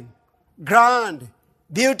 sublime, grand,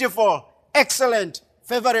 beautiful, excellent,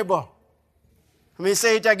 favorable. Let me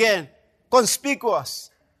say it again. Conspicuous,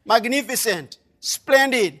 magnificent,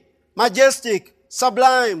 splendid, majestic,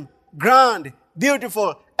 sublime, grand,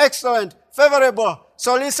 beautiful, excellent, favorable.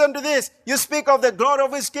 So listen to this. You speak of the glory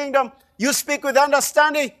of his kingdom. You speak with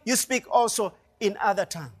understanding. You speak also in other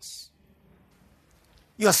tongues.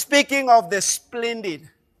 You're speaking of the splendid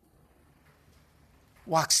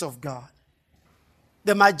works of God.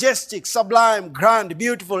 The majestic, sublime, grand,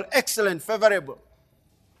 beautiful, excellent, favorable.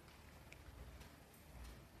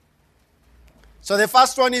 So the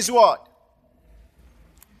first one is what?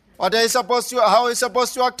 How are you supposed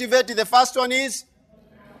to activate it? The first one is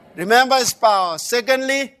remember his power.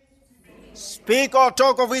 Secondly, speak or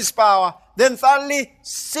talk of his power. Then thirdly,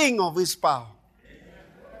 sing of his power.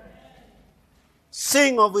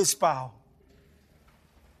 Sing of his power.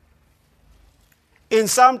 In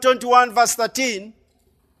Psalm 21 verse 13,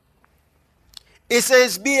 it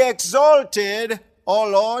says, be exalted, O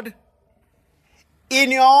Lord,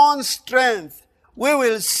 in your own strength. We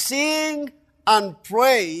will sing and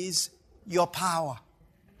praise your power.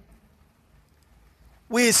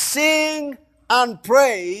 We sing and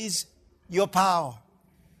praise your power.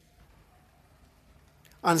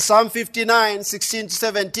 And Psalm 59, 16 to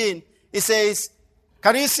 17, it says,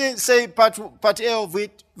 can you say part A of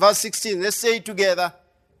it, verse 16? Let's say it together.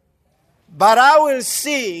 But I will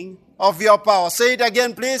sing of your power. Say it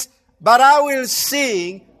again, please. But I will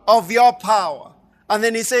sing of your power. And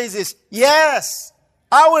then he says this, yes,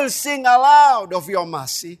 I will sing aloud of your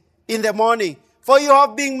mercy in the morning, for you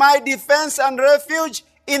have been my defense and refuge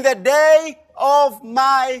in the day of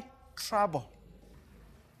my trouble.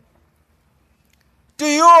 To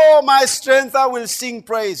you, O my strength, I will sing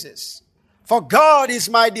praises, for God is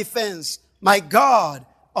my defense, my God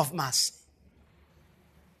of mercy.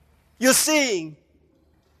 You sing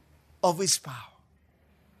of his power.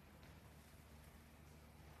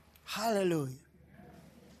 Hallelujah.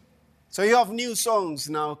 So you have new songs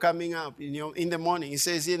now coming up in the morning. It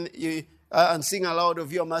says, and sing aloud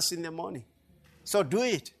of your mercy in the morning. So do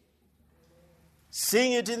it.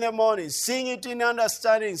 Sing it in the morning. Sing it in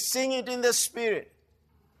understanding. Sing it in the spirit.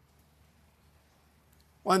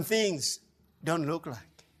 When things don't look like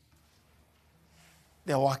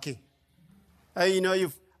they're working. I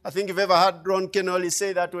think you've ever heard Ron Kenoly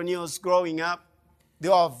say that when he was growing up, they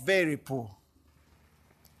were very poor.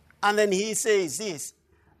 And then he says this,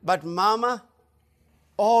 but Mama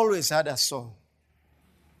always had a song.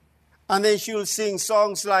 And then she'll sing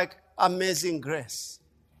songs like Amazing Grace.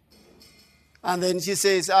 And then she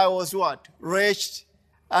says, I was what? Wretched.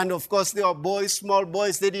 And of course, they were boys, small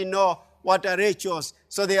boys. They didn't know what a wretch was.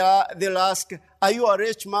 So they'll ask, are you a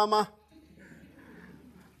wretch, Mama?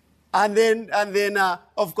 And then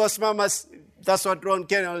of course, that's what Ron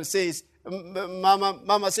Kennel says.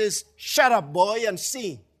 Mama says, shut up, boy, and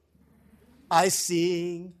sing. I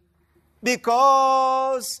sing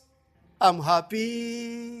because I'm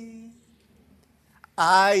happy.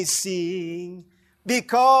 I sing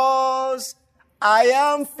because I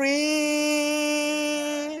am free.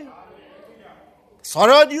 So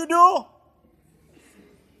what do?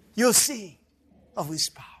 You sing of his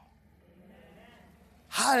power.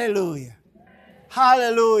 Hallelujah.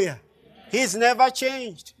 Hallelujah. He's never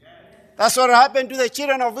changed. That's what happened to the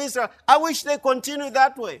children of Israel. I wish they continued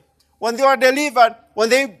that way. When they were delivered, when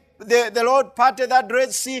the Lord parted that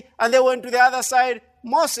Red Sea and they went to the other side,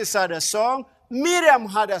 Moses had a song. Miriam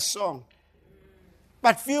had a song.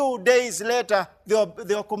 But few days later, they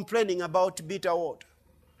were complaining about bitter water.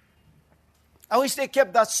 I wish they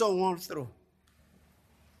kept that song all through.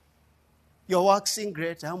 You're waxing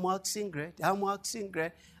great, I'm waxing great, I'm waxing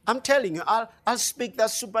great. I'm telling you, I'll speak that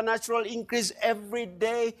supernatural increase every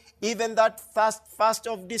day. Even that first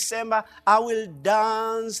of December, I will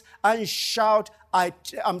dance and shout.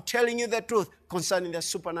 I'm telling you the truth concerning the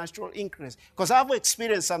supernatural increase. Because I've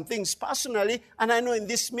experienced some things personally, and I know in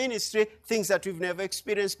this ministry, things that we've never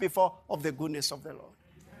experienced before of the goodness of the Lord.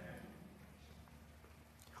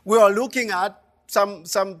 We were looking at,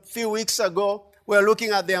 some few weeks ago, we were looking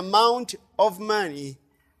at the amount of money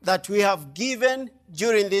that we have given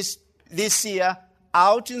during this year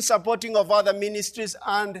out in supporting of other ministries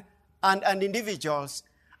and individuals.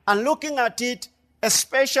 And looking at it,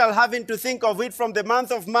 especially having to think of it from the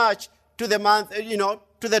month of March to the month,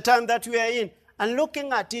 to the time that we are in. And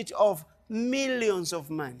looking at it of millions of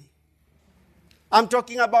money. I'm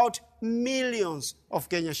talking about millions of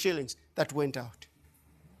Kenya shillings that went out.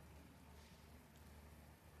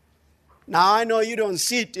 Now, I know you don't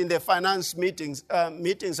sit in the finance meetings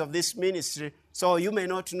of this ministry, so you may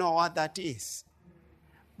not know what that is.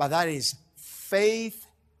 But that is faith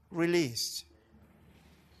released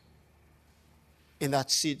in that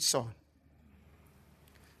seed sown.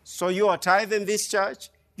 So you are tithing this church,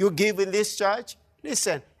 you give in this church.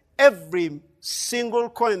 Listen, every single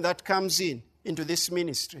coin that comes into this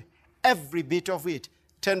ministry, every bit of it,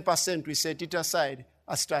 10% we set it aside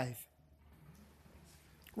as tithe.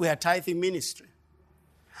 We are tithing ministry.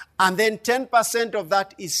 And then 10% of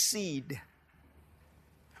that is seed.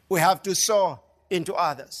 We have to sow into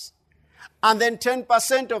others. And then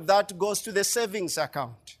 10% of that goes to the savings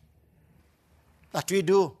account that we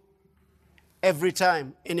do every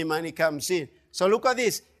time any money comes in. So look at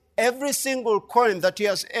this. Every single coin that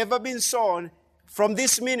has ever been sown from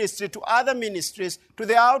this ministry to other ministries, to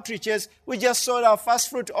the outreaches, we just sold our first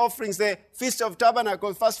fruit offerings, the Feast of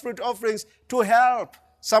Tabernacle, first fruit offerings, to help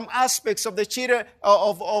some aspects of the children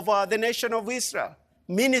of the nation of Israel.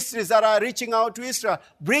 Ministries that are reaching out to Israel,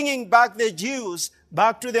 bringing back the Jews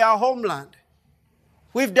back to their homeland.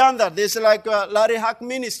 We've done that. There's like Larry Hack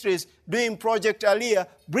Ministries doing Project Aliyah,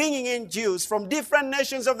 bringing in Jews from different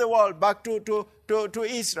nations of the world back to to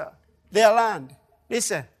Israel, their land.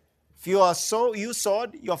 Listen, if you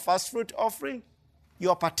sowed your first fruit offering, you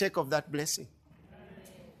are partake of that blessing.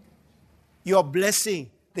 You are blessing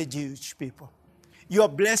the Jewish people. You are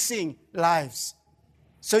blessing lives.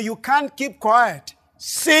 So you can't keep quiet.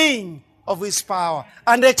 Sing of His power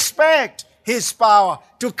and expect His power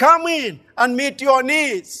to come in and meet your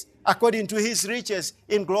needs according to His riches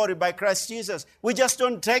in glory by Christ Jesus. We just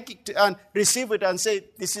don't take it and receive it and say,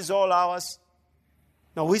 this is all ours.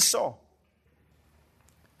 No, we saw.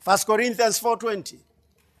 1 Corinthians 4:20.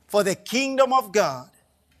 For the kingdom of God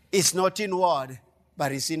is not in word,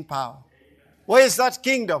 but is in power. Where is that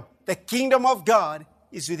kingdom? The kingdom of God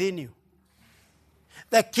is within you.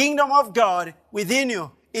 The kingdom of God within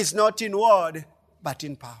you is not in word, but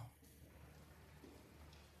in power.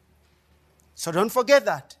 So don't forget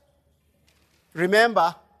that.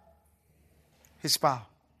 Remember His power.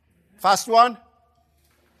 First one,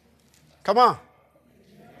 come on.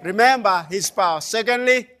 Remember His power.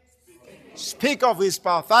 Secondly, speak of His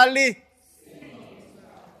power. Thirdly,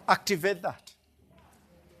 activate that.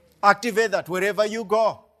 Activate that wherever you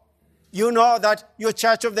go. You know that you're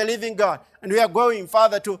Church of the Living God. And we are going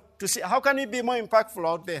further to see how can we be more impactful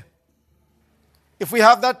out there. If we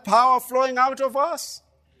have that power flowing out of us,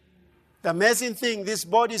 the amazing thing, these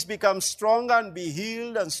bodies become stronger and be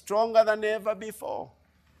healed and stronger than ever before.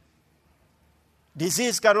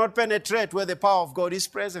 Disease cannot penetrate where the power of God is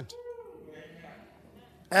present.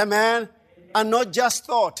 Amen. And not just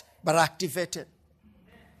thought, but activated.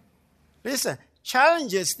 Listen,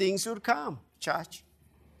 challenges, things will come, church.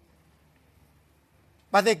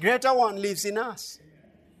 But the greater one lives in us.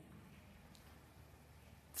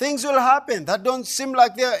 Things will happen that don't seem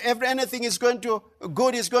like anything is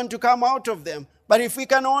good is going to come out of them. But if we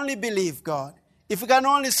can only believe God, if we can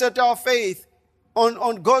only set our faith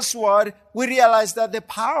on God's word, we realize that the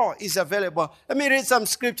power is available. Let me read some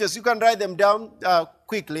scriptures. You can write them down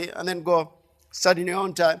quickly and then go study in your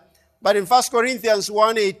own time. But in 1 Corinthians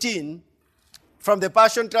 1:18, from the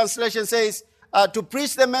Passion Translation says, to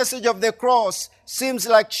preach the message of the cross seems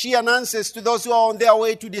like sheer nonsense to those who are on their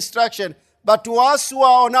way to destruction. But to us who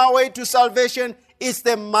are on our way to salvation, it's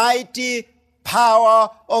the mighty power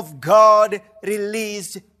of God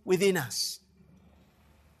released within us.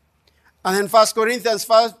 And then 1 Corinthians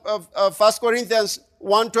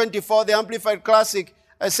 1:24, the Amplified Classic,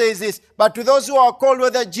 says this, but to those who are called,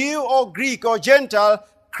 whether Jew or Greek or Gentile,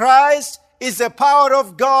 Christ is the power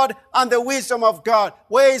of God and the wisdom of God.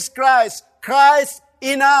 Where is Christ? Christ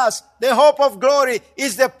in us, the hope of glory,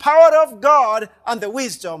 is the power of God and the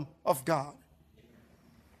wisdom of God.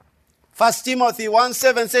 1 Timothy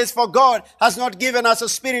 1:7 says, for God has not given us a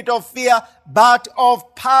spirit of fear, but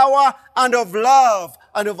of power and of love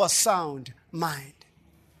and of a sound mind.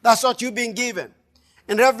 That's what you've been given.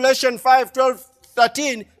 In Revelation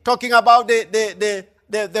 5:12-13, talking about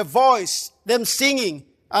the voice, them singing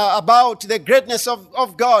about the greatness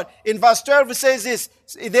of God. In verse 12 it says this,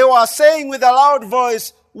 they were saying with a loud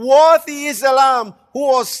voice, worthy is the Lamb who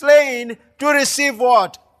was slain to receive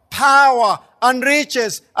what? Power and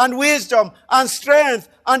riches and wisdom and strength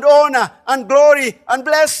and honor and glory and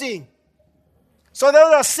blessing. So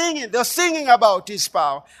they're singing about His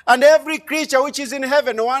power. And every creature which is in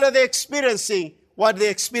heaven, no wonder they're experiencing what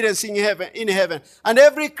they're experiencing in heaven. And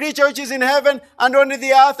every creature which is in heaven and under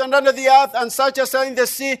the earth and such as are in the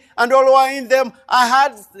sea and all who are in them, I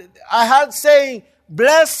had saying,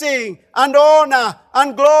 blessing and honor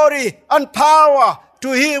and glory and power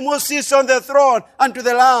to Him who sits on the throne and to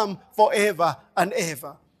the Lamb forever and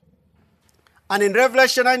ever. And in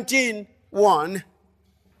Revelation 19:1,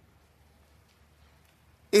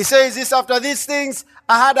 He says this, after these things,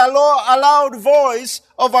 I had a loud voice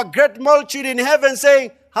of a great multitude in heaven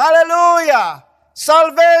saying, hallelujah,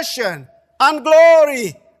 salvation and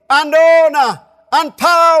glory and honor and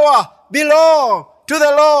power belong to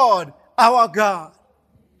the Lord our God.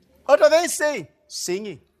 What are they saying?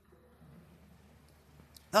 Singing.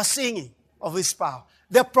 They're singing of His power.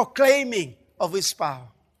 They're proclaiming of His power.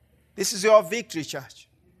 This is your victory, church.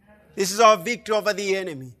 This is our victory over the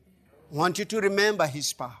enemy. I want you to remember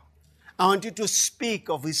His power. I want you to speak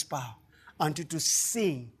of His power. I want you to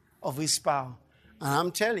sing of His power. And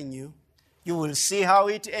I'm telling you, you will see how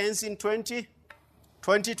it ends in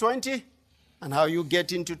 2020 and how you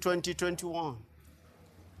get into 2021.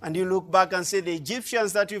 And you look back and say, the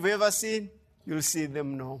Egyptians that you've ever seen, you'll see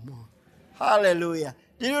them no more. Hallelujah.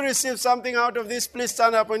 Did you receive something out of this? Please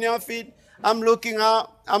stand up on your feet. I'm looking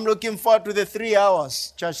forward to the 3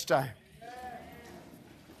 hours church time.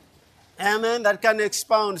 Amen. That can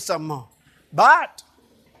expound some more. But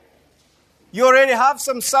you already have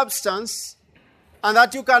some substance and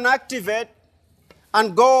that you can activate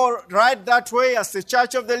and go right that way as the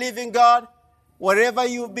church of the living God, wherever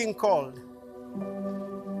you've been called.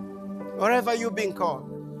 Wherever you've been called.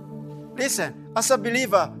 Listen, as a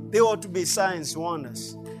believer, there ought to be signs,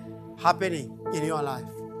 wonders happening in your life.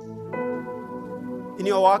 In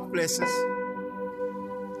your workplaces,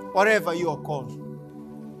 wherever you are called.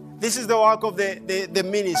 This is the work of the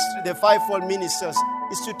ministry, the fivefold ministers,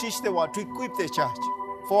 is to teach the word, to equip the church.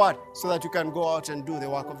 For what? So that you can go out and do the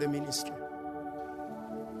work of the ministry.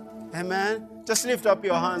 Amen. Just lift up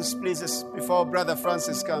your hands, please, before Brother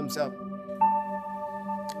Francis comes up.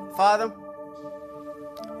 Father,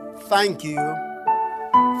 thank you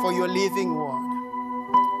for your living word.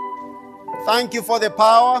 Thank you for the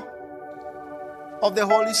power of the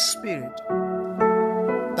Holy Spirit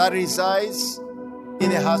that resides in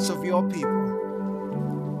the hearts of your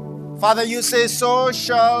people. Father, you say, so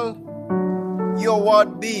shall your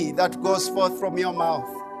word be that goes forth from your mouth.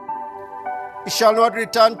 It shall not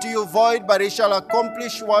return to you void, but it shall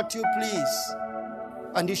accomplish what you please,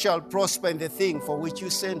 and it shall prosper in the thing for which you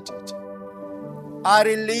sent it. I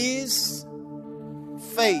release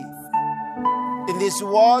faith in these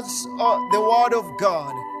words, the word of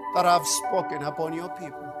God that I have spoken upon your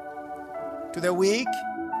people. To the weak,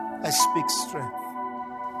 I speak strength.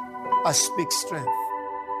 I speak strength.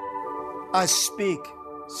 I speak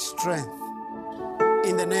strength.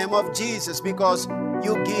 In the name of Jesus, because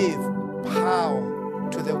you give power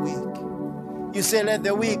to the weak. You say, let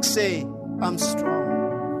the weak say, I'm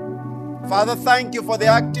strong. Father, thank you for the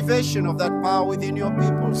activation of that power within your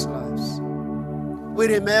people's lives. We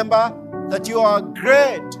remember that you are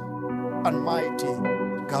great and mighty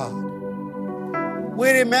God.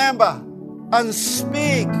 We remember and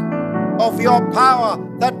speak of your power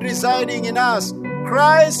that residing in us,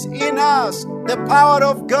 Christ in us, the power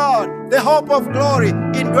of God, the hope of glory,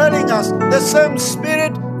 indwelling us, the same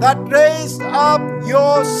Spirit that raised up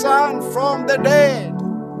your Son from the dead,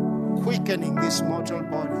 quickening these mortal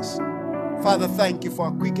bodies. Father, thank you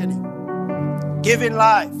for quickening, giving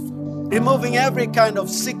life, removing every kind of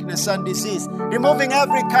sickness and disease, removing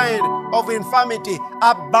every kind of infirmity.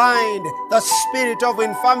 I bind the spirit of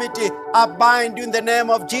infirmity. I bind in the name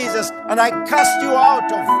of Jesus, and I cast you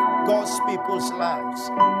out of God's people's lives.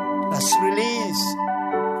 Let's release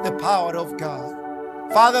the power of God.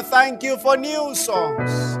 Father, thank you for new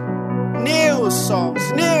songs, new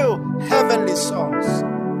heavenly songs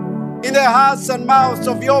in the hearts and mouths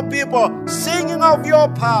of your people, singing of your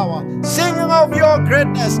power, singing of your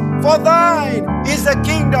greatness. For thine is the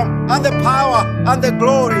kingdom and the power and the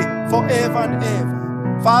glory forever and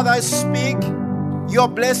ever. Father, I speak your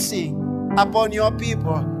blessing upon your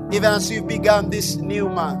people, even as you've begun this new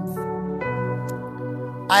month.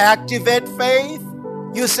 I activate faith.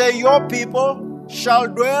 You say your people shall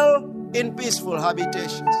dwell in peaceful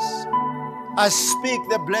habitations. I speak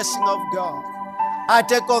the blessing of God. I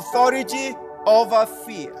take authority over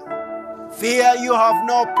fear. Fear, you have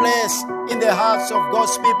no place in the hearts of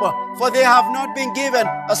God's people, for they have not been given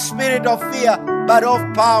a spirit of fear, but of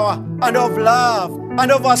power and of love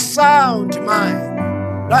and of a sound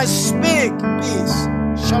mind. I speak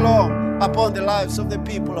peace, shalom, upon the lives of the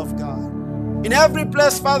people of God. In every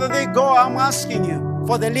place, Father, they go, I'm asking you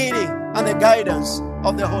for the leading and the guidance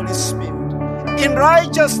of the Holy Spirit. In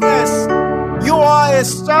righteousness, you are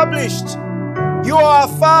established. You are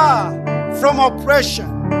far from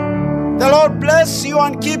oppression. The Lord bless you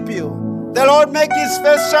and keep you. The Lord make his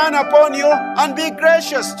face shine upon you and be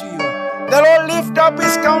gracious to you. The Lord lift up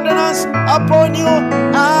his countenance upon you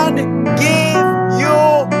and give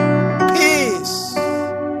you peace.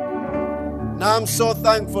 Now I'm so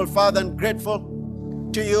thankful, Father, and grateful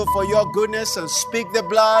to you for your goodness, and speak the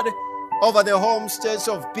blood over the homesteads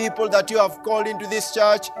of people that you have called into this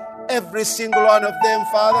church. Every single one of them,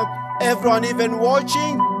 Father. Everyone even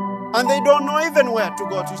watching, and they don't know even where to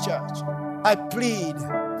go to church. I plead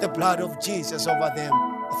the blood of Jesus over them.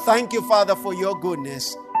 Thank you, Father, for your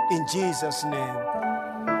goodness. In Jesus' name.